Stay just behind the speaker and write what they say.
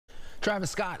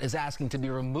Travis Scott is asking to be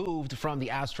removed from the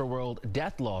Astroworld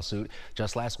death lawsuit.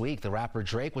 Just last week, the rapper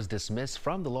Drake was dismissed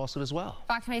from the lawsuit as well.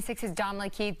 Fox 26's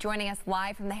Damali Keith joining us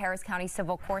live from the Harris County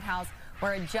Civil Courthouse,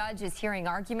 where a judge is hearing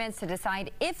arguments to decide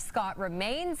if Scott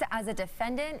remains as a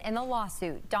defendant in the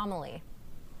lawsuit. Damali.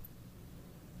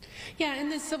 Yeah, in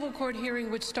this civil court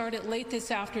hearing, which started late this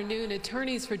afternoon,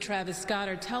 attorneys for Travis Scott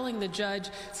are telling the judge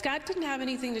Scott didn't have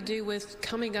anything to do with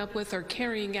coming up with or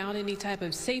carrying out any type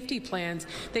of safety plans.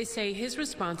 They say his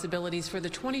responsibilities for the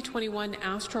 2021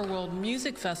 Astroworld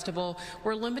Music Festival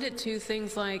were limited to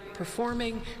things like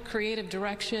performing, creative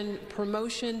direction,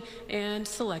 promotion, and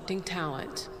selecting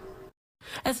talent.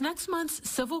 As next month's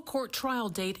civil court trial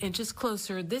date inches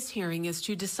closer, this hearing is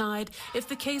to decide if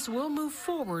the case will move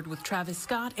forward with Travis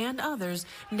Scott and others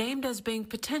named as being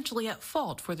potentially at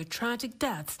fault for the tragic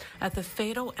deaths at the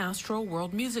fatal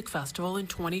Astroworld Music Festival in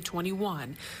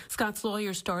 2021. Scott's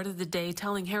lawyer started the day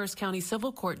telling Harris County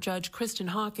Civil Court Judge Kristen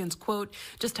Hawkins, quote,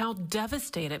 just how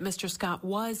devastated Mr. Scott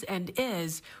was and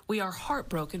is. We are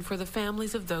heartbroken for the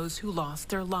families of those who lost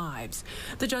their lives.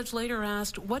 The judge later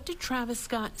asked, what did Travis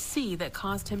Scott see that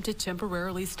caused him to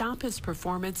temporarily stop his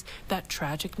performance that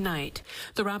tragic night?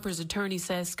 The rapper's attorney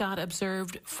says Scott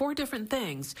observed 4 different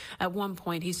things. At one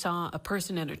point, he saw a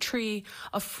person in a tree,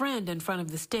 a friend in front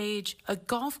of the stage, a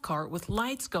golf cart with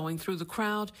lights going through the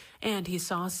crowd, and he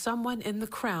saw someone in the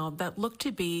crowd that looked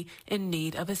to be in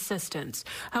need of assistance.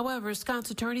 However, Scott's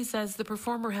attorney says the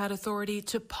performer had authority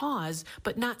to pause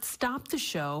but not stop the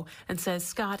show, and says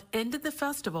Scott ended the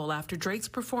festival after Drake's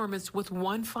performance with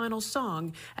one final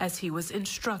song as he was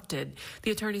instructed. The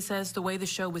attorney says the way the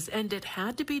show was ended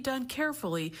had to be done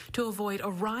carefully to avoid a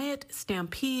riot,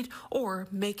 stampede, or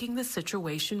making the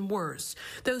situation worse.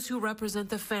 Those who represent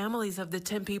the families of the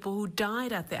 10 people who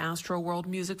died at the Astroworld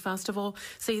Music Festival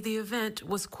say the event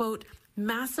was, quote,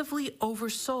 massively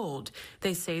oversold.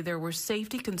 They say there were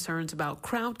safety concerns about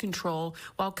crowd control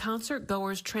while concert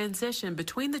goers transitioned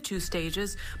between the 2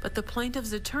 stages, but the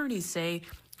plaintiff's attorneys say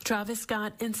Travis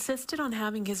Scott insisted on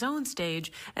having his own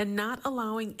stage and not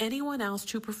allowing anyone else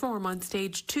to perform on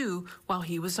stage 2 while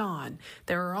he was on.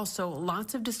 There are also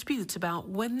lots of disputes about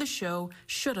when the show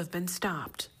should have been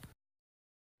stopped.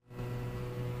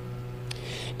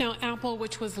 Now, Apple,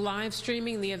 which was live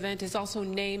streaming the event, is also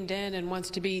named in and wants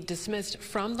to be dismissed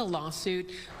from the lawsuit.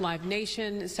 Live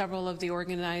Nation, several of the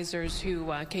organizers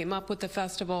who came up with the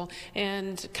festival,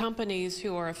 and companies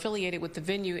who are affiliated with the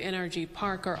venue, Energy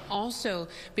Park, are also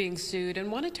being sued.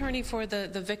 And one attorney for the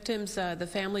victims, the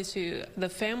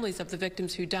families of the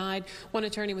victims who died, one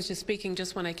attorney was just speaking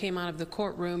just when I came out of the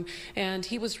courtroom, and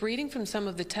he was reading from some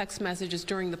of the text messages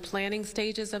during the planning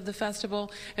stages of the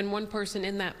festival. And one person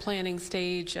in that planning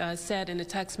stage said in a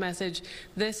text message,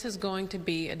 this is going to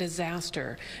be a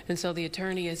disaster. And so the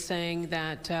attorney is saying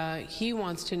that he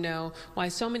wants to know why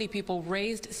so many people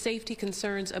raised safety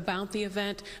concerns about the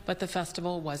event, but the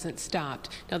festival wasn't stopped.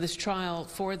 Now, this trial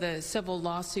for the civil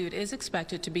lawsuit is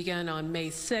expected to begin on May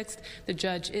 6th. The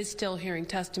judge is still hearing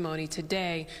testimony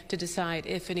today to decide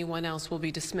if anyone else will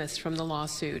be dismissed from the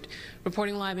lawsuit.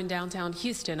 Reporting live in downtown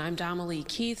Houston, I'm Damali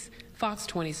Keith, Fox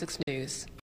 26 News.